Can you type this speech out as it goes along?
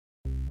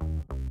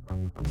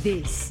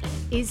This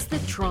is the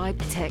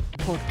Tribe Tech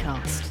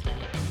Podcast.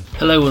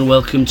 Hello and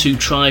welcome to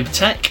Tribe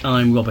Tech.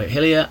 I'm Robert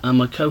Hillier and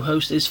my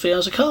co-host is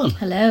Fiaza Khan.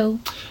 Hello.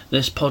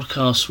 This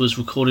podcast was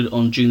recorded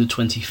on June the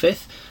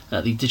 25th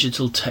at the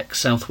Digital Tech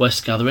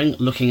Southwest gathering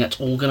looking at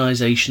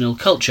organisational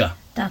culture.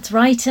 That's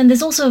right, and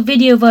there's also a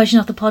video version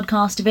of the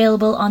podcast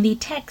available on the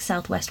Tech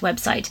Southwest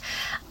website.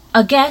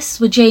 Our guests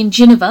were Jane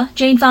Ginniver.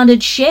 Jane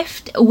founded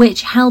Shift,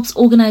 which helps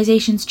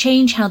organisations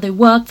change how they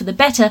work for the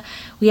better.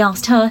 We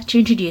asked her to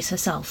introduce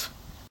herself.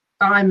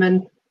 I'm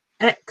an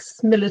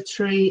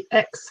ex-military,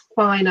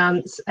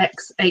 ex-finance,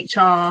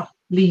 ex-HR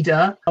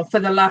leader. For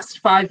the last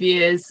 5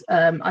 years,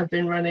 I've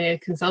been running a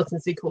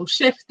consultancy called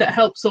Shift that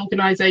helps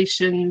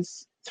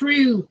organisations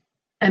through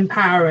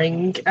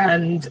empowering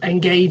and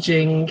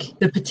engaging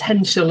the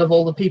potential of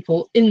all the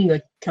people in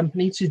the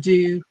company to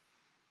do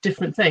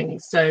different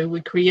things. So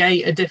we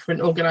create a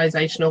different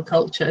organisational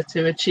culture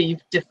to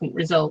achieve different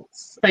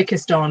results,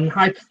 focused on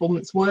high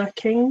performance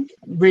working,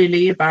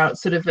 really about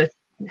sort of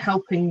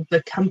helping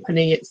the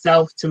company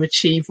itself to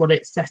achieve what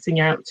it's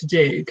setting out to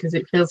do, because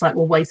it feels like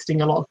we're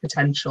wasting a lot of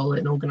potential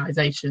in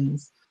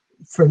organisations.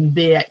 From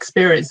the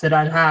experience that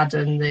I'd had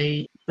and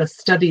the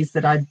studies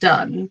that I'd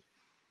done,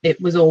 it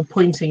was all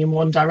pointing in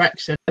one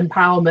direction.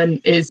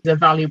 Empowerment is a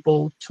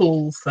valuable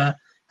tool for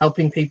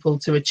helping people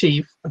to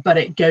achieve, but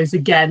it goes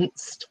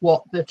against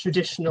what the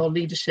traditional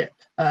leadership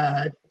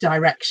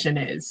direction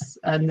is,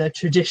 and the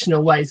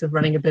traditional ways of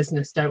running a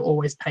business don't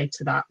always pay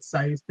to that.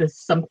 So there's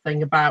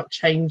something about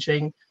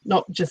changing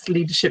not just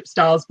leadership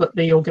styles, but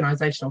the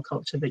organisational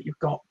culture that you've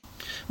got.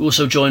 We're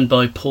also joined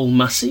by Paul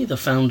Massey, the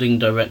founding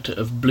director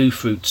of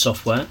Bluefruit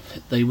Software.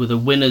 They were the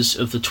winners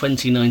of the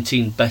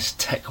 2019 Best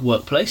Tech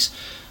Workplace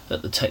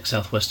at the Tech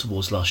Southwest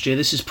Awards last year.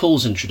 This is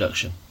Paul's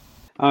introduction.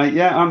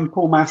 I'm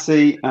Paul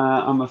Massey.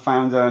 I'm a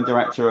founder and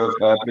director of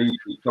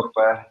Bluefruit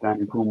Software down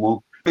in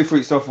Cornwall.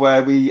 Bluefruit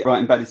Software, we write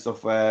embedded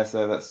software,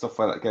 so that's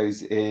software that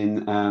goes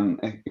in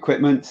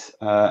equipment,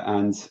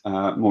 and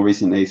more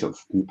recently, sort of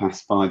in the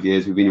past 5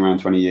 years, we've been around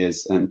 20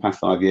 years, and in the past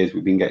 5 years,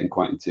 we've been getting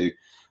quite into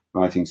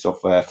writing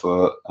software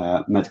for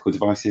medical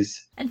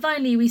devices. And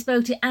finally, we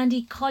spoke to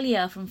Andy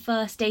Collier from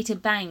First Data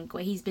Bank,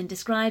 where he's been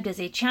described as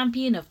a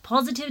champion of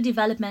positive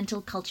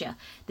developmental culture.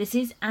 This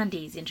is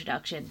Andy's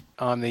introduction.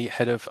 I'm the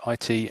head of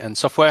IT and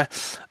software.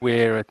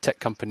 We're a tech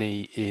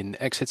company in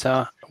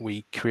Exeter.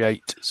 We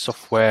create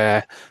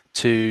software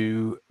for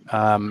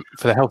the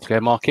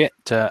healthcare market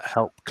to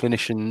help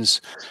clinicians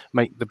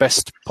make the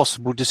best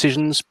possible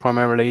decisions,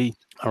 primarily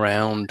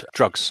around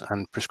drugs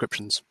and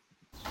prescriptions.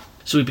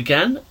 So we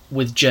began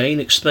with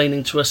Jane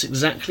explaining to us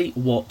exactly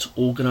what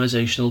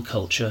organisational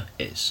culture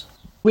is.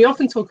 We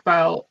often talk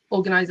about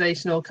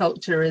organisational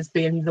culture as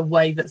being the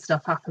way that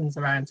stuff happens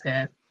around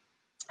here.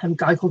 A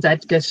guy called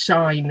Edgar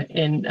Schein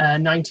in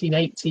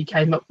 1980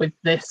 came up with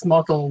this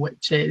model,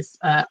 which is,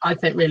 I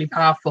think, really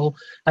powerful,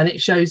 and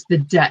it shows the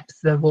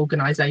depth of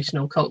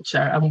organisational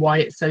culture and why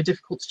it's so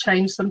difficult to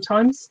change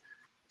sometimes.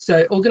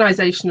 So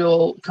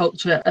organisational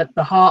culture at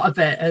the heart of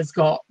it has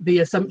got the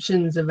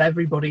assumptions of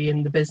everybody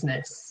in the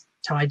business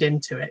tied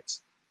into it.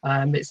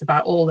 It's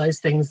about all those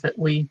things that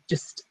we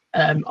just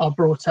are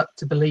brought up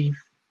to believe.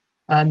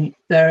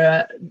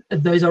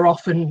 Those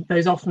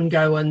often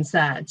go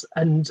unsaid.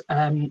 And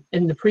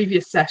in the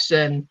previous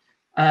session,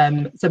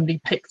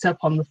 somebody picked up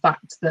on the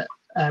fact that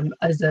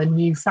as a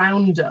new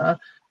founder,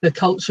 the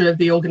culture of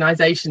the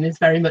organisation is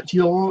very much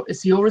your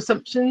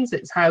assumptions.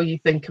 It's how you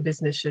think a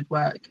business should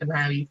work and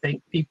how you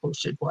think people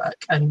should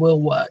work and will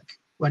work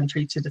when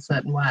treated a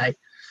certain way.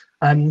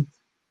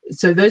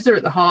 So those are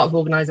at the heart of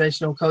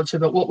organisational culture,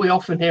 but what we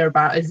often hear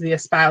about is the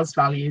espoused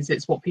values.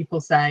 It's what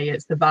people say,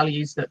 it's the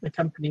values that the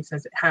company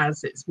says it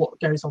has, it's what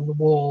goes on the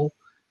wall.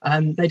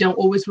 They don't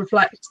always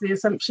reflect the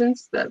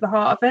assumptions that are at the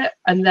heart of it.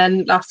 And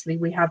then lastly,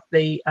 we have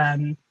the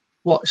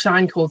what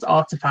Schein calls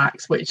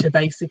artifacts, which are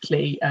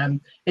basically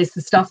it's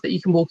the stuff that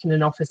you can walk in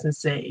an office and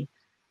see.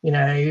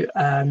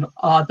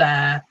 Are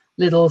there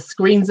little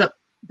screens up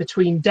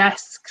between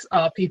desks?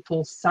 Are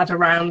people sat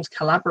around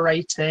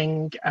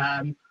collaborating?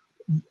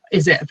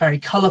 Is it a very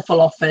colourful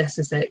office?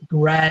 Is it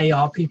grey?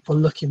 Are people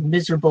looking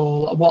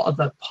miserable? What are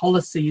the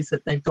policies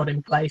that they've got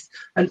in place?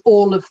 And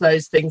all of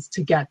those things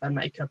together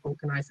make up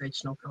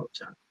organisational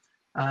culture.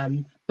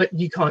 But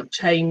you can't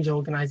change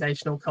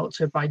organisational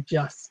culture by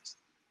just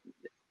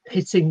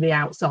hitting the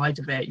outside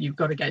of it. You've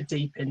got to get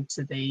deep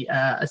into the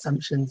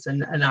assumptions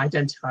and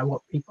identify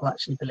what people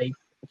actually believe.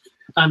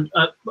 And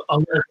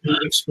I'll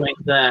explain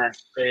there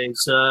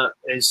is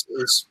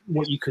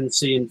what you can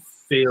see and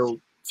feel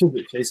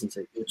physically, isn't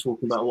it? You're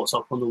talking about what's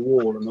up on the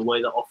wall and the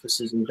way that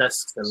offices and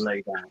desks are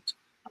laid out.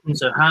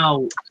 So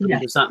how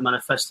does that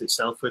manifest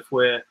itself if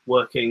we're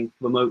working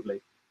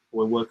remotely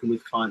or we're working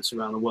with clients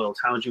around the world?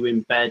 How do you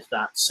embed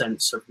that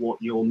sense of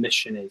what your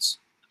mission is?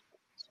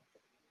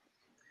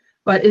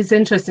 But it's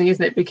interesting,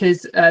 isn't it?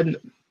 Because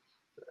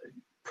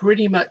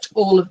pretty much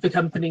all of the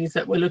companies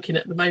that we're looking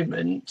at the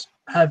moment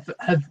have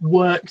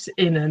worked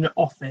in an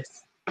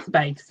office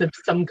space of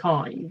some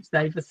kind.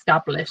 They've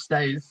established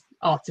those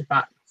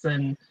artifacts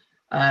and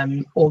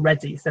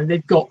already, so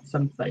they've got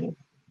something.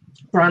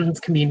 brands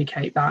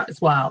communicate that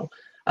as well.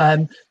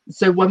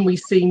 So when we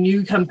see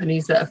new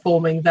companies that are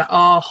forming that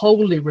are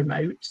wholly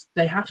remote,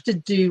 they have to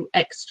do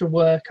extra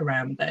work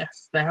around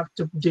this. They have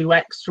to do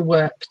extra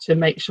work to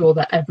make sure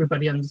that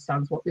everybody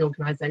understands what the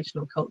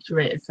organizational culture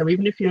is. So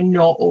even if you're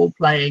not all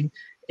playing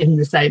in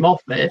the same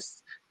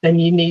office, then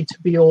you need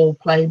to be all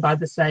playing by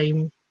the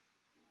same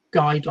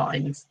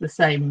guidelines, the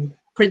same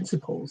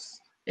principles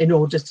in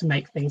order to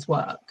make things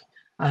work.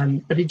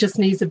 But it just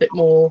needs a bit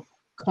more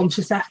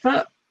conscious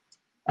effort,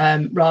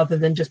 rather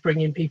than just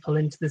bringing people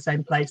into the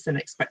same place and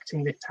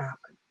expecting it to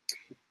happen.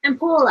 And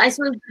Paul, I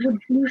suppose with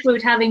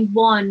Bluefruit having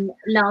won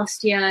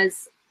last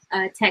year's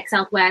Tech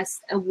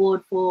Southwest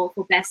Award for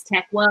Best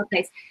Tech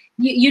Workplace,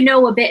 you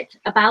know a bit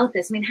about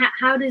this. I mean,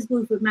 how does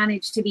Bluefruit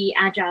manage to be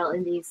agile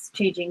in these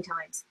changing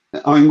times?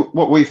 I mean,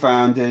 what we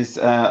found is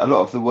a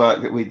lot of the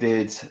work that we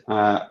did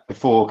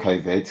before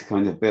COVID,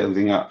 kind of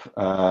building up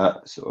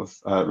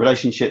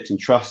relationships and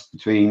trust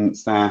between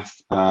staff,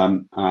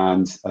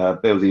 and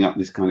building up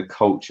this kind of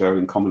culture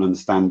and common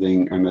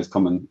understanding and those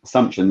common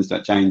assumptions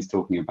that Jane's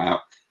talking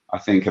about, I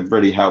think have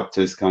really helped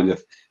us kind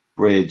of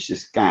bridge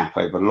this gap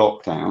over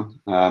lockdown.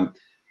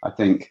 I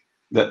think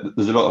that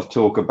there's a lot of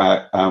talk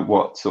about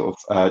what sort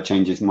of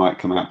changes might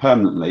come out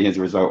permanently as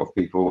a result of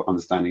people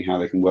understanding how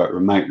they can work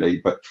remotely,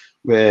 but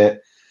we're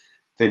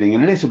feeling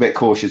a little bit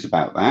cautious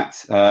about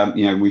that.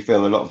 We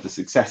feel a lot of the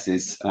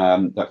successes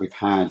that we've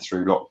had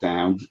through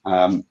lockdown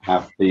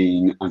have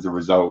been as a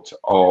result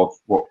of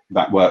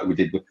that work we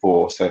did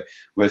before. So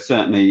we're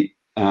certainly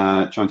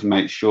trying to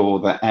make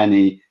sure that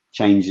any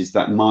changes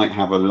that might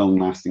have a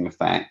long-lasting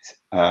effect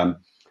are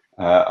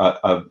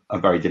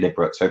very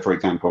deliberate. So, for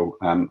example,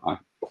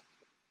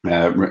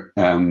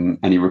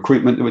 any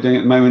recruitment that we're doing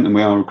at the moment, and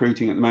we are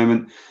recruiting at the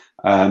moment,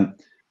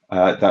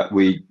 that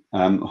we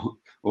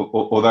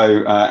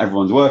although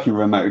everyone's working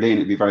remotely and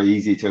it'd be very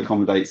easy to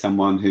accommodate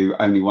someone who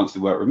only wants to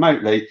work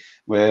remotely,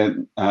 we're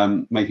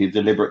making a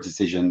deliberate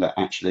decision that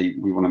actually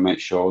we want to make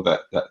sure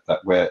that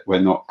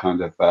we're not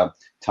kind of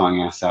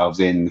tying ourselves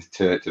in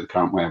to the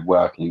current way of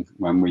working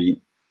when we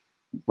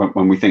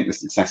think the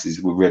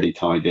successes were really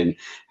tied in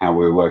how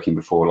we were working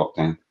before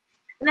lockdown.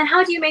 And then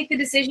how do you make the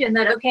decision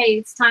that, okay,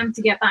 it's time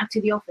to get back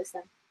to the office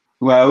then?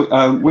 Well,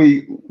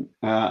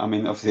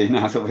 obviously in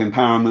our sort of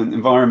empowerment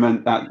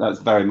environment, that's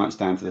very much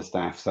down to the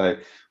staff. So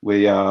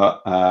we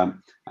are,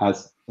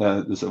 as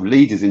the sort of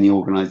leaders in the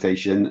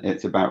organisation,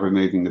 it's about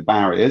removing the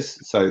barriers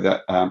so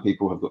that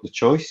people have got the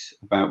choice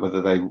about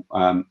whether they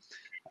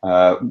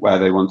where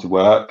they want to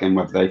work and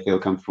whether they feel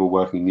comfortable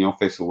working in the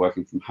office or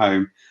working from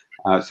home.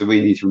 So we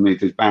need to remove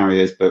those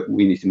barriers, but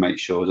we need to make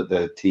sure that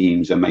the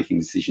teams are making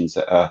decisions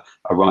that are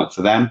right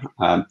for them,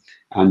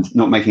 and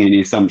not making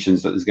any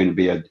assumptions that there's going to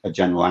be a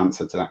general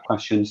answer to that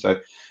question. So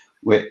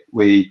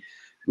we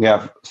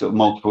have sort of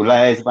multiple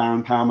layers of our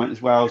empowerment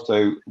as well.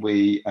 So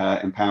we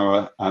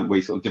empower,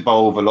 we sort of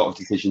devolve a lot of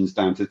decisions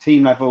down to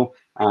team level,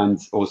 and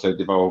also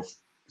devolve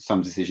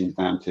some decisions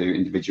down to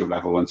individual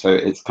level. And so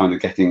it's kind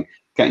of getting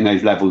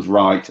those levels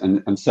right,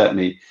 and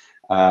certainly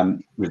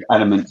with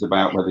elements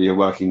about whether you're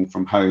working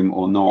from home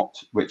or not,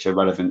 which are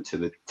relevant to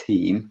the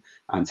team,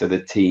 and so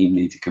the team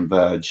need to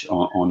converge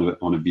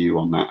on a view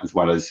on that, as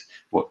well as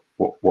what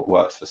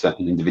works for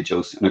certain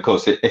individuals. And of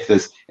course, if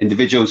there's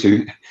individuals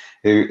who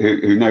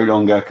no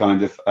longer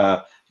kind of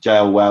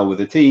gel well with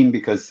the team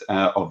because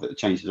of the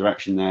change of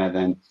direction there,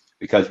 then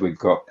because we've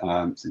got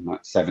something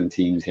like 7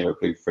 teams here at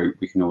Bluefruit,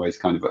 we can always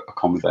kind of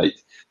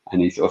accommodate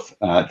any sort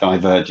of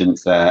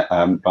divergence there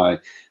by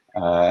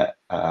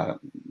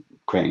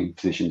creating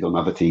positions on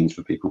other teams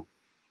for people.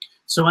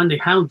 So Andy,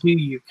 how do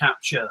you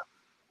capture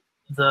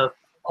the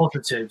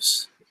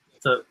positives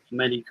that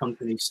many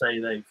companies say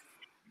they've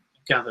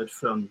gathered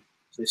from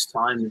this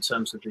time in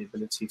terms of the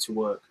ability to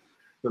work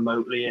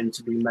remotely and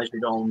to be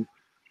measured on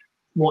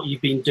what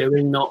you've been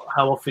doing, not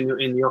how often you're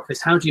in the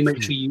office? How do you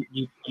make sure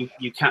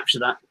you capture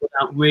that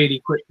without really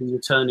quickly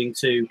returning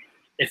to,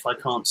 if I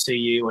can't see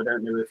you, I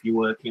don't know if you're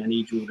working, I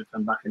need you all to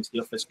come back into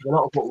the office? Because a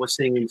lot of what we're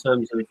seeing in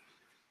terms of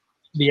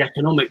the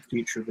economic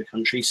future of the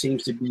country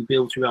seems to be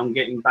built around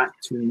getting back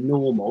to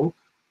normal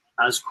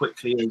as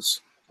quickly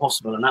as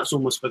possible, and that's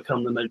almost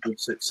become the measure of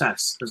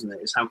success, doesn't it?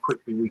 It's how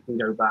quickly we can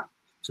go back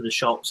to the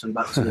shops and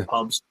back to the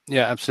pubs.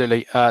 Yeah,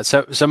 absolutely.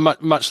 So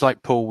much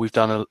like Paul, we've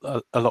done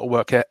a lot of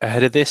work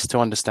ahead of this to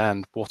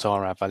understand what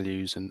are our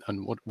values and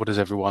what does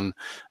everyone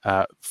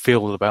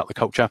feel about the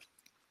culture.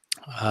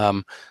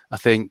 I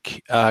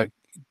think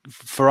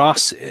for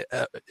us,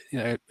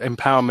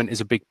 empowerment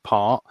is a big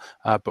part,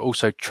 but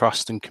also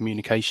trust and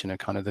communication are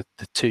kind of the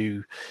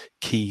two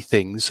key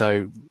things.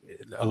 So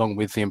along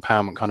with the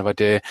empowerment kind of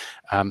idea,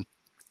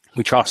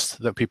 we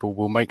trust that people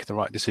will make the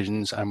right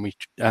decisions,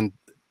 and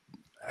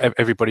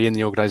everybody in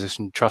the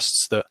organization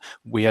trusts that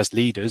we as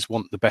leaders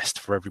want the best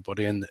for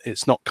everybody, and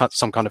it's not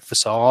some kind of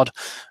facade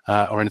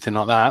or anything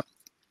like that.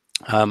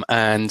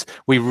 And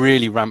we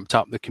really ramped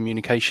up the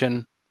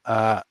communication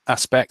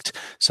aspect.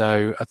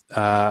 So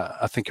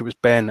I think it was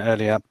Ben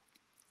earlier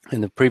in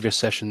the previous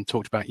session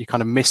talked about you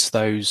kind of miss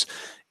those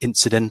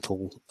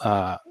incidental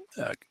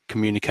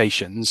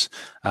communications,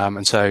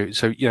 and so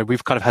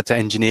we've kind of had to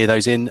engineer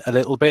those in a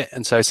little bit,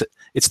 and so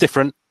it's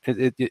different,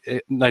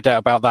 no doubt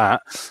about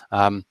that.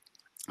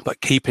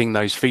 But keeping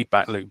those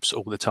feedback loops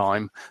all the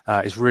time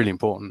is really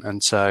important,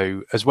 and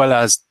so as well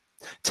as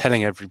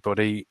telling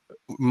everybody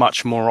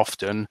much more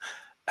often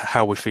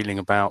how we're feeling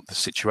about the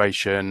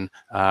situation,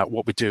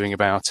 what we're doing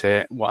about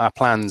it, what our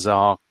plans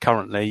are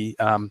currently.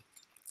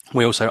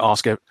 We also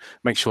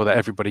make sure that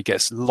everybody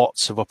gets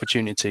lots of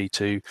opportunity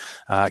to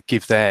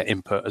give their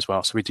input as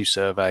well. So we do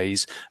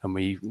surveys, and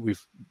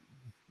we've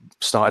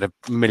started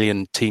a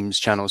million Teams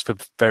channels for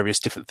various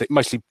different things,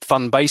 mostly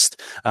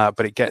fun-based,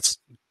 but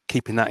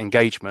keeping that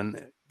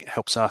engagement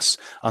helps us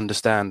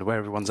understand where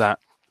everyone's at,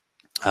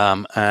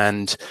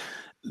 and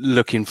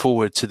looking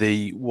forward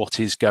to what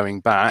is going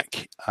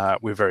back.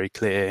 We're very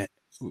clear.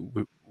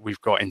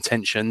 We've got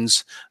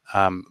intentions,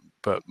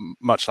 but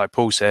much like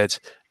Paul said,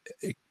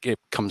 it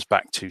comes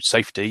back to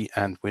safety,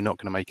 and we're not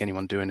going to make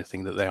anyone do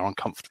anything that they're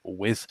uncomfortable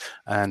with,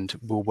 and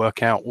we'll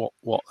work out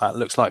what that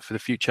looks like for the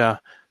future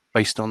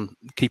based on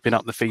keeping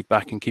up the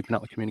feedback and keeping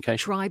up the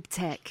communication. Tribe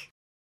Tech.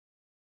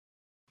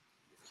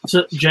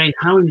 So, Jane,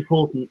 how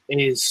important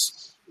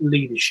is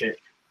leadership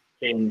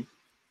in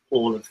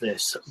all of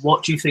this?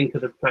 What do you think are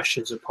the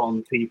pressures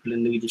upon people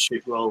in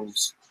leadership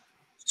roles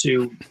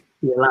to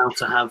be allowed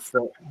to have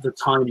the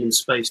time and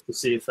space to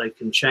see if they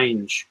can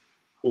change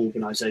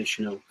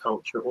organisational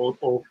culture or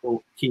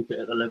keep it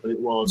at the level it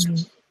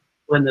was,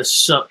 when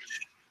there's such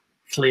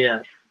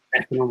clear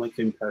economic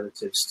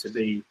imperatives to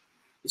be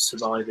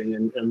surviving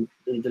and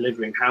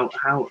delivering?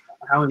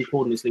 How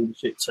important is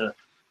leadership to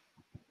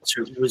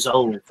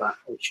resolve that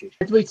issue?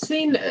 We've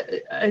seen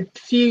a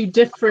few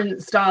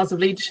different styles of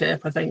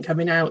leadership, I think,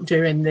 coming out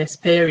during this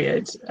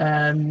period,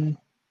 and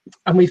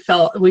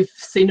we've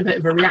seen a bit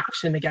of a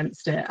reaction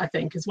against it, I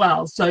think, as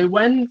well. So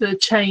when the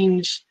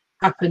change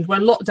happened,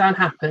 when lockdown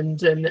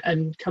happened,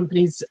 and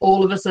companies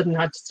all of a sudden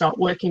had to start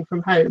working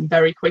from home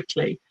very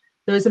quickly,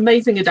 there was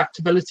amazing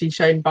adaptability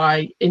shown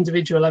by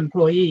individual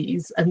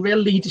employees and real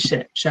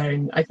leadership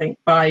shown, I think,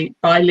 by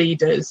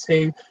leaders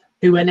who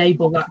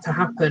enable that to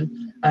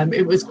happen.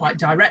 It was quite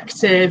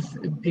directive.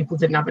 People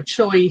didn't have a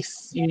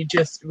choice. You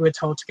just were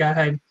told to go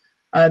home.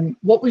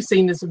 What we've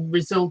seen as a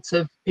result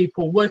of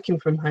people working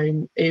from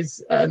home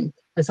is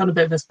it's on a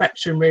bit of a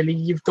spectrum, really.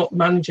 You've got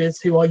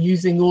managers who are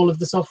using all of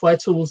the software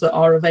tools that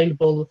are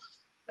available,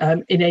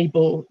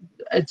 enable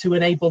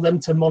them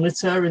to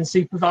monitor and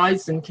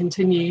supervise and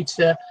continue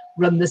to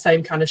run the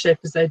same kind of ship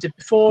as they did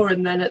before.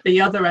 And then at the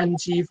other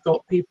end, you've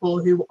got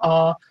people who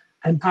are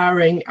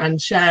empowering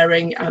and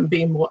sharing and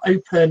being more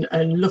open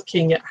and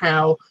looking at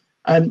how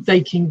they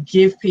can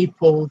give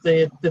people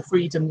the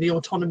freedom, the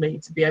autonomy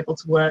to be able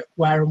to work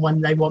where and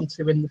when they want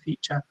to in the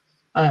future,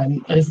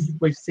 as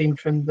we've seen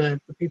from the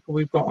people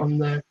we've got on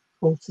the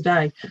call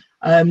today.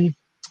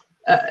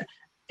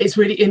 It's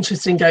really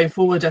interesting going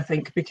forward, I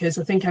think, because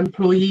I think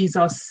employees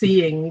are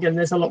seeing, and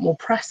there's a lot more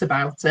press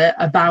about it,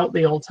 about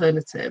the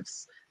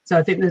alternatives. So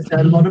I think there's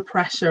a lot of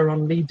pressure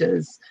on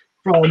leaders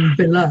from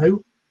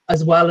below,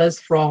 as well as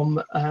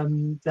from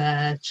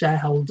their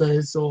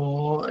shareholders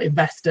or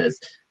investors,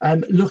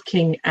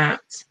 looking at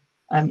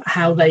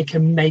how they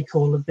can make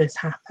all of this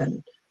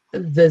happen.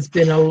 There's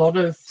been a lot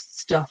of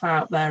stuff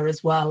out there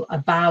as well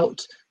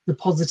about the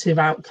positive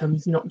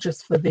outcomes, not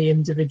just for the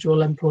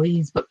individual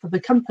employees, but for the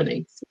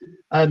companies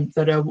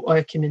that are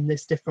working in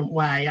this different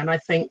way. And I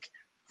think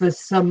for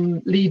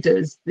some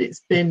leaders,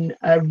 it's been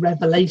a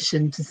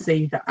revelation to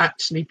see that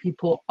actually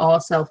people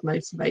are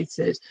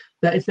self-motivated,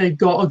 that if they've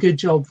got a good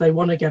job, they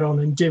want to get on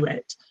and do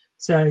it.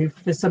 So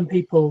for some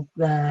people,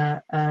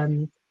 their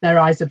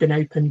eyes have been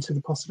open to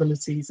the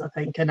possibilities, I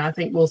think. And I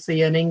think we'll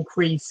see an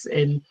increase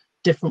in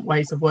different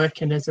ways of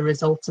working as a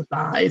result of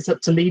that. It's up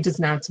to leaders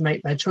now to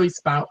make their choice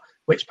about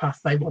which path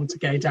they want to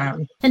go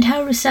down. And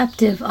how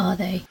receptive are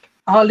they?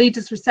 Are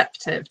leaders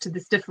receptive to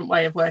this different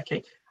way of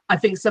working? I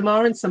think some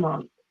are and some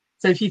aren't.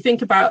 So if you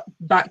think about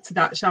back to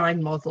that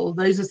Shine model,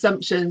 those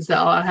assumptions that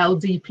are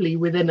held deeply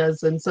within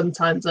us and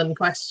sometimes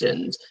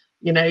unquestioned,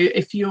 you know,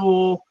 if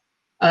you're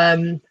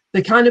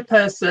the kind of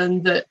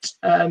person that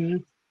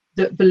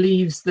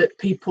believes that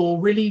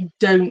people really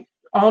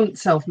aren't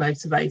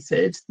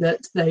self-motivated, that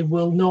they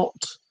will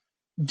not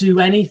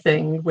do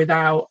anything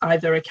without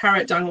either a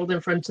carrot dangled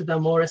in front of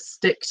them or a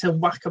stick to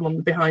whack them on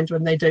the behind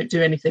when they don't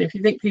do anything. If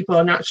you think people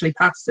are naturally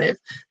passive,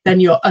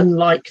 then you're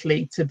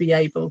unlikely to be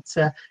able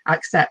to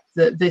accept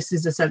that this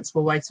is a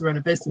sensible way to run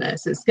a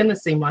business. It's going to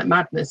seem like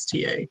madness to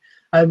you.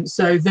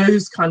 So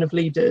those kind of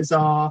leaders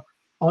are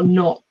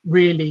not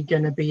really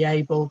going to be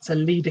able to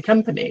lead a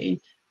company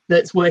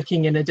that's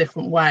working in a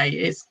different way.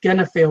 It's going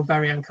to feel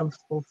very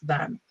uncomfortable for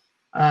them.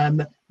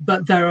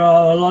 But there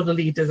are a lot of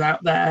leaders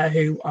out there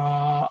who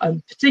are,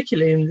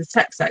 particularly in the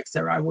tech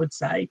sector, I would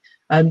say,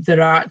 that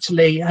are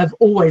actually have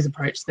always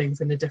approached things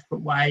in a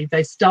different way.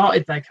 They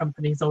started their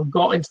companies or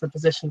got into the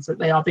positions that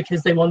they are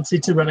because they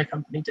wanted to run a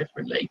company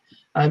differently,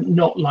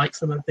 not like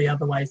some of the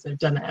other ways they've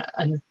done it.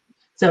 And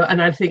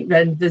I think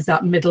then there's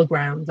that middle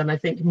ground, and I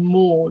think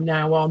more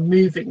now are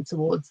moving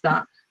towards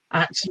that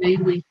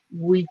actually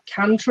we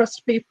can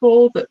trust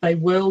people, that they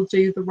will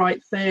do the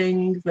right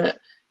thing, that,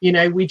 you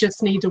know, we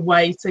just need a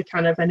way to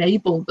kind of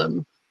enable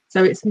them.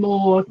 So it's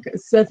more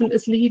servant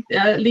as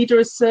leader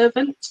as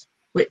servant,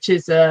 which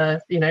is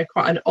you know,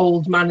 quite an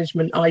old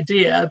management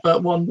idea,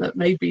 but one that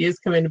maybe is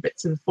coming a bit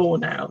to the fore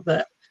now,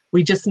 that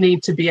we just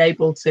need to be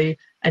able to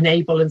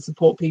enable and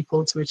support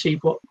people to achieve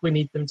what we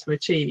need them to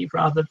achieve,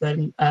 rather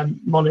than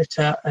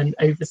monitor and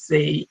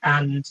oversee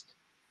and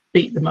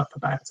beat them up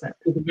about it.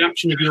 Did the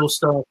reaction of your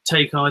staff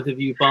take either of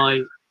you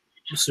by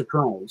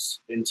surprise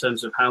in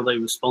terms of how they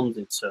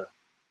responded to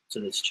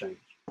this change?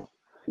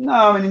 No,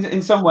 I mean,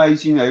 in some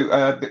ways, you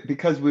know,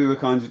 because we were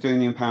kind of doing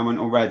the empowerment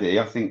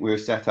already, I think we were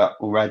set up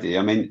already.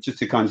 I mean, just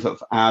to kind of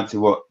sort of add to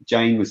what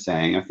Jane was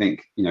saying, I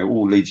think, you know,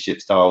 all leadership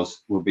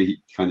styles will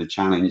be kind of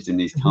challenged in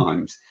these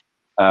times.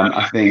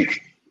 I think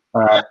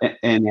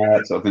in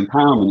a sort of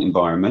empowerment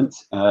environment,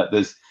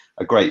 there's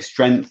a great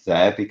strength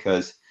there,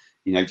 because,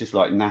 you know, just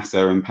like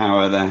NASA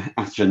empower their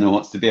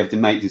astronauts to be able to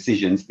make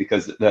decisions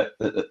because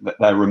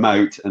they're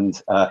remote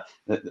and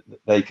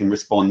they can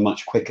respond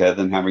much quicker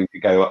than having to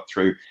go up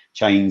through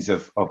chains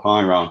of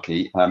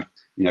hierarchy.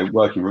 You know,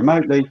 working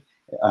remotely,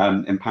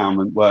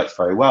 empowerment works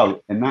very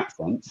well in that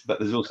sense, but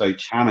there's also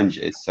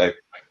challenges. So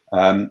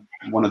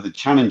one of the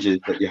challenges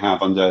that you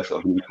have under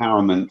sort of an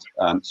empowerment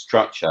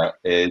structure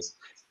is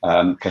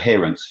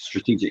coherence,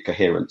 strategic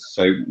coherence.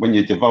 So when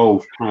you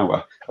devolve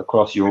power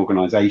across your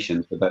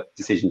organisation so that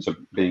decisions are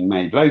being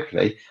made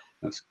locally,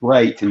 that's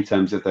great in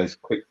terms of those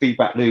quick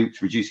feedback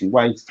loops, reducing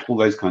waste, all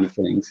those kind of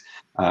things,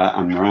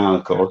 and morale,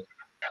 of course.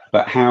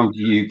 But how do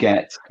you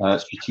get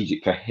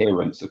strategic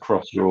coherence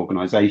across your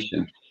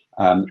organisation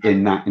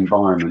in that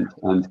environment?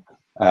 And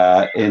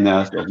in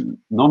a sort of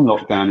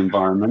non-lockdown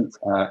environment,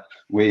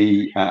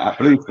 we at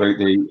Bluefruit,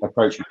 the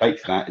approach we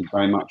take to that is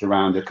very much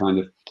around a kind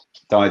of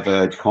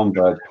diverge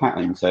converge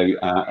pattern. So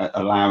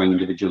allowing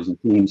individuals and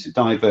teams to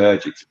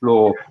diverge,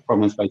 explore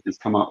problem spaces,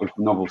 come up with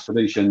novel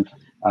solutions,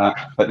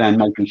 but then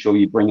making sure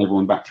you bring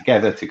everyone back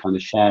together to kind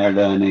of share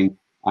learning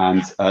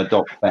and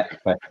adopt best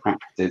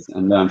practices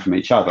and learn from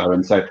each other.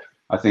 And so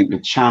I think the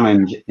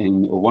challenge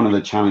one of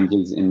the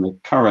challenges in the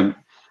current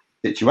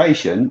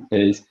situation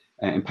is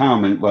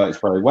empowerment works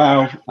very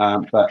well,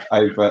 but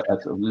over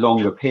a sort of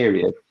longer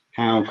period,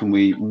 how can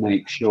we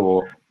make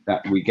sure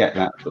that we get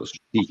that sort of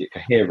strategic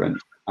coherence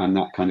and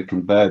that kind of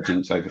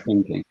convergence over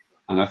thinking?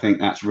 And I think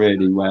that's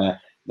really where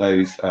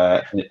those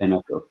in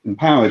a sort of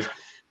empowered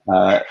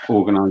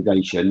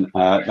organisation,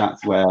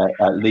 that's where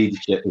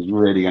leadership is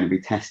really going to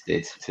be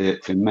tested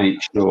to make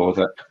sure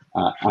that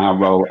our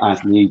role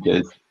as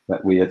leaders,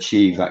 that we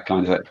achieve that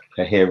kind of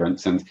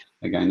coherence. And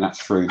again,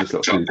 that's through the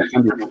sort of things that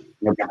can be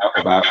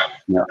about,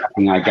 you know,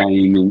 upping our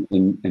game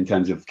in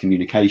terms of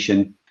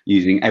communication,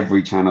 using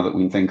every channel that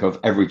we can think of,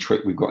 every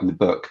trick we've got in the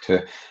book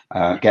to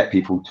get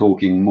people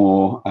talking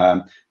more,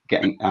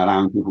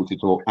 allowing people to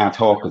talk ad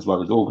hoc as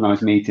well as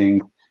organised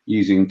meetings,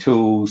 using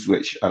tools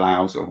which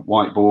allow sort of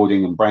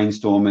whiteboarding and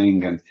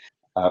brainstorming and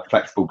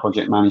flexible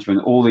project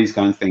management, all these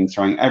kind of things,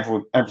 throwing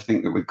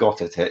everything that we've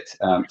got at it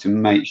to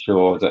make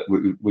sure that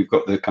we've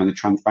got the kind of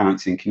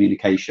transparency and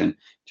communication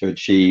to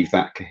achieve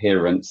that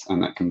coherence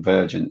and that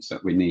convergence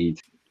that we need.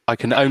 I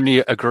can only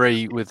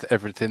agree with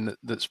everything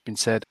that's been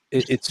said.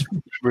 It's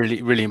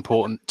really, really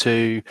important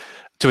to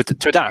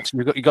adapt.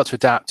 You've got to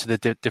adapt to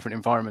the different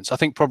environments. I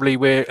think probably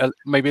we're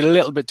maybe a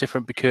little bit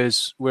different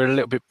because we're a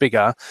little bit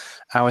bigger.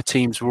 Our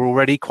teams were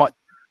already quite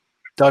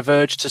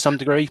diverged to some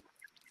degree.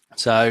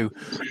 So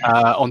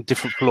on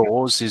different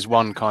floors is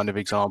one kind of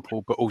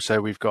example, but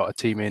also we've got a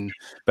team in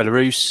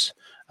Belarus.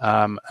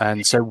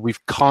 And so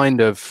we've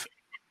kind of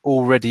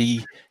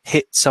already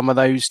hit some of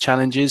those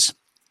challenges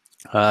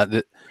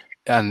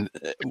and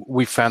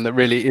we found that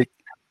really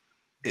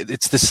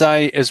it's the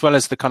same, as well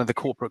as the kind of the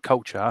corporate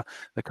culture,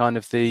 the kind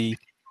of the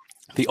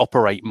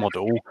operate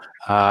model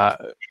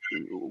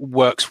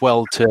works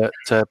well to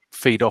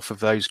feed off of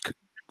those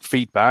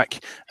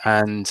feedback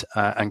and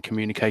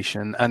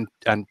communication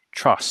and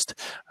trust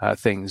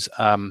things.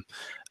 I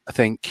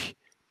think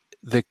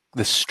the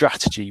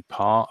strategy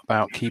part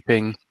about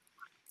keeping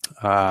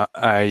a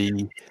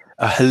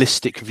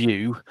holistic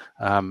view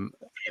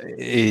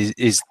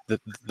is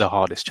the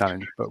hardest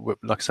challenge, but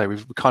like I say,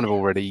 we've kind of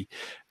already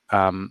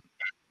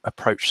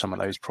approached some of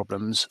those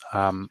problems,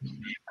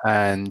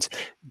 and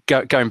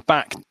going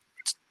back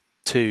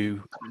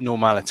to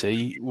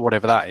normality,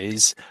 whatever that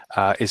is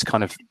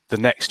kind of the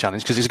next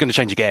challenge, because it's going to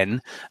change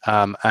again,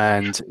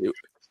 and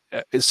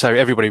so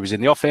everybody was in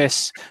the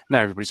office,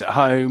 now everybody's at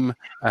home,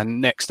 and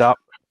next up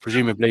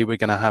presumably we're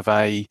going to have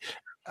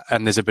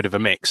and there's a bit of a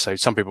mix. So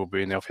some people will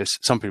be in the office,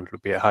 some people will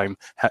be at home.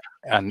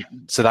 And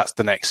so that's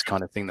the next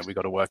kind of thing that we've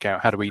got to work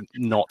out. How do we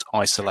not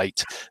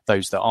isolate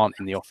those that aren't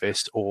in the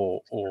office or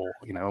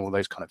you know, all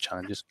those kind of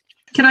challenges?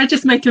 Can I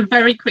just make a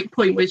very quick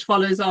point which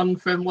follows on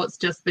from what's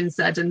just been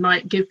said and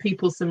might give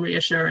people some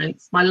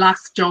reassurance? My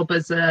last job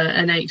as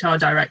an HR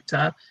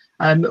director,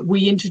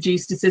 we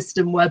introduced a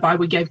system whereby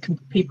we gave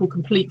people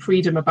complete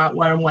freedom about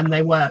where and when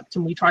they worked,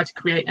 and we tried to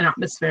create an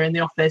atmosphere in the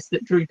office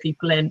that drew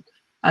people in.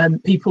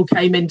 People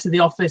came into the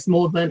office a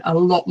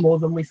lot more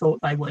than we thought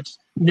they would.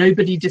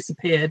 Nobody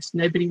disappeared.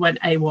 Nobody went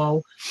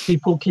AWOL.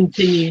 People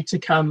continued to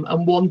come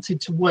and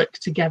wanted to work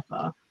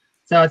together.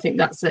 So I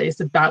think it's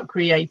about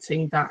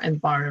creating that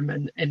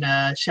environment in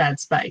a shared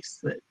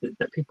space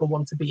that people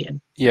want to be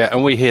in. Yeah,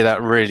 and we hear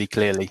that really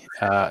clearly.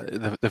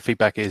 The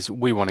feedback is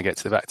we want to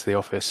get back to the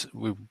office.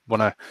 We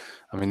want to.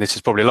 I mean, this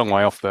is probably a long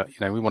way off, but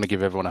we want to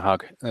give everyone a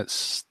hug.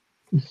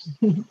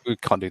 We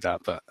can't do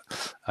that, but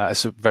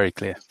it's a very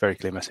clear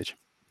message.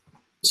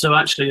 So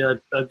actually, a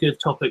good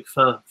topic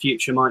for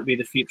future might be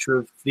the future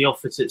of the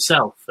office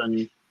itself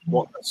and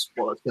what that's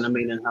going to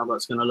mean and how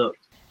that's going to look.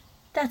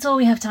 That's all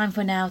we have time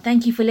for now.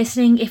 Thank you for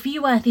listening. If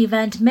you were at the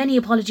event, many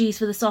apologies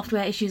for the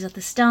software issues at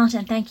the start,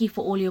 and thank you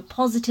for all your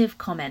positive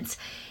comments.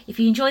 If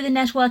you enjoy the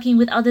networking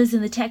with others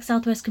in the Tech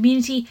Southwest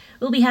community,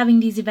 we'll be having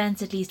these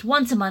events at least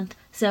once a month,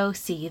 so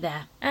see you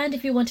there. And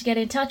if you want to get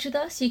in touch with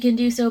us, you can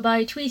do so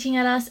by tweeting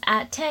at us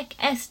at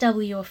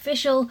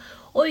TechSWOfficial,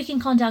 or you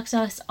can contact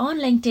us on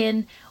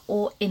LinkedIn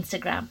or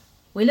Instagram.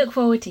 We look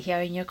forward to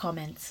hearing your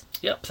comments.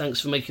 Yep,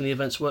 thanks for making the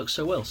events work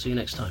so well. See you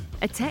next time.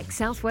 A Tech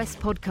Southwest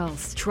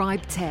podcast,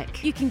 Tribe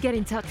Tech. You can get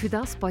in touch with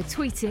us by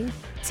tweeting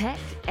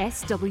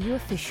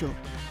TechSWOfficial.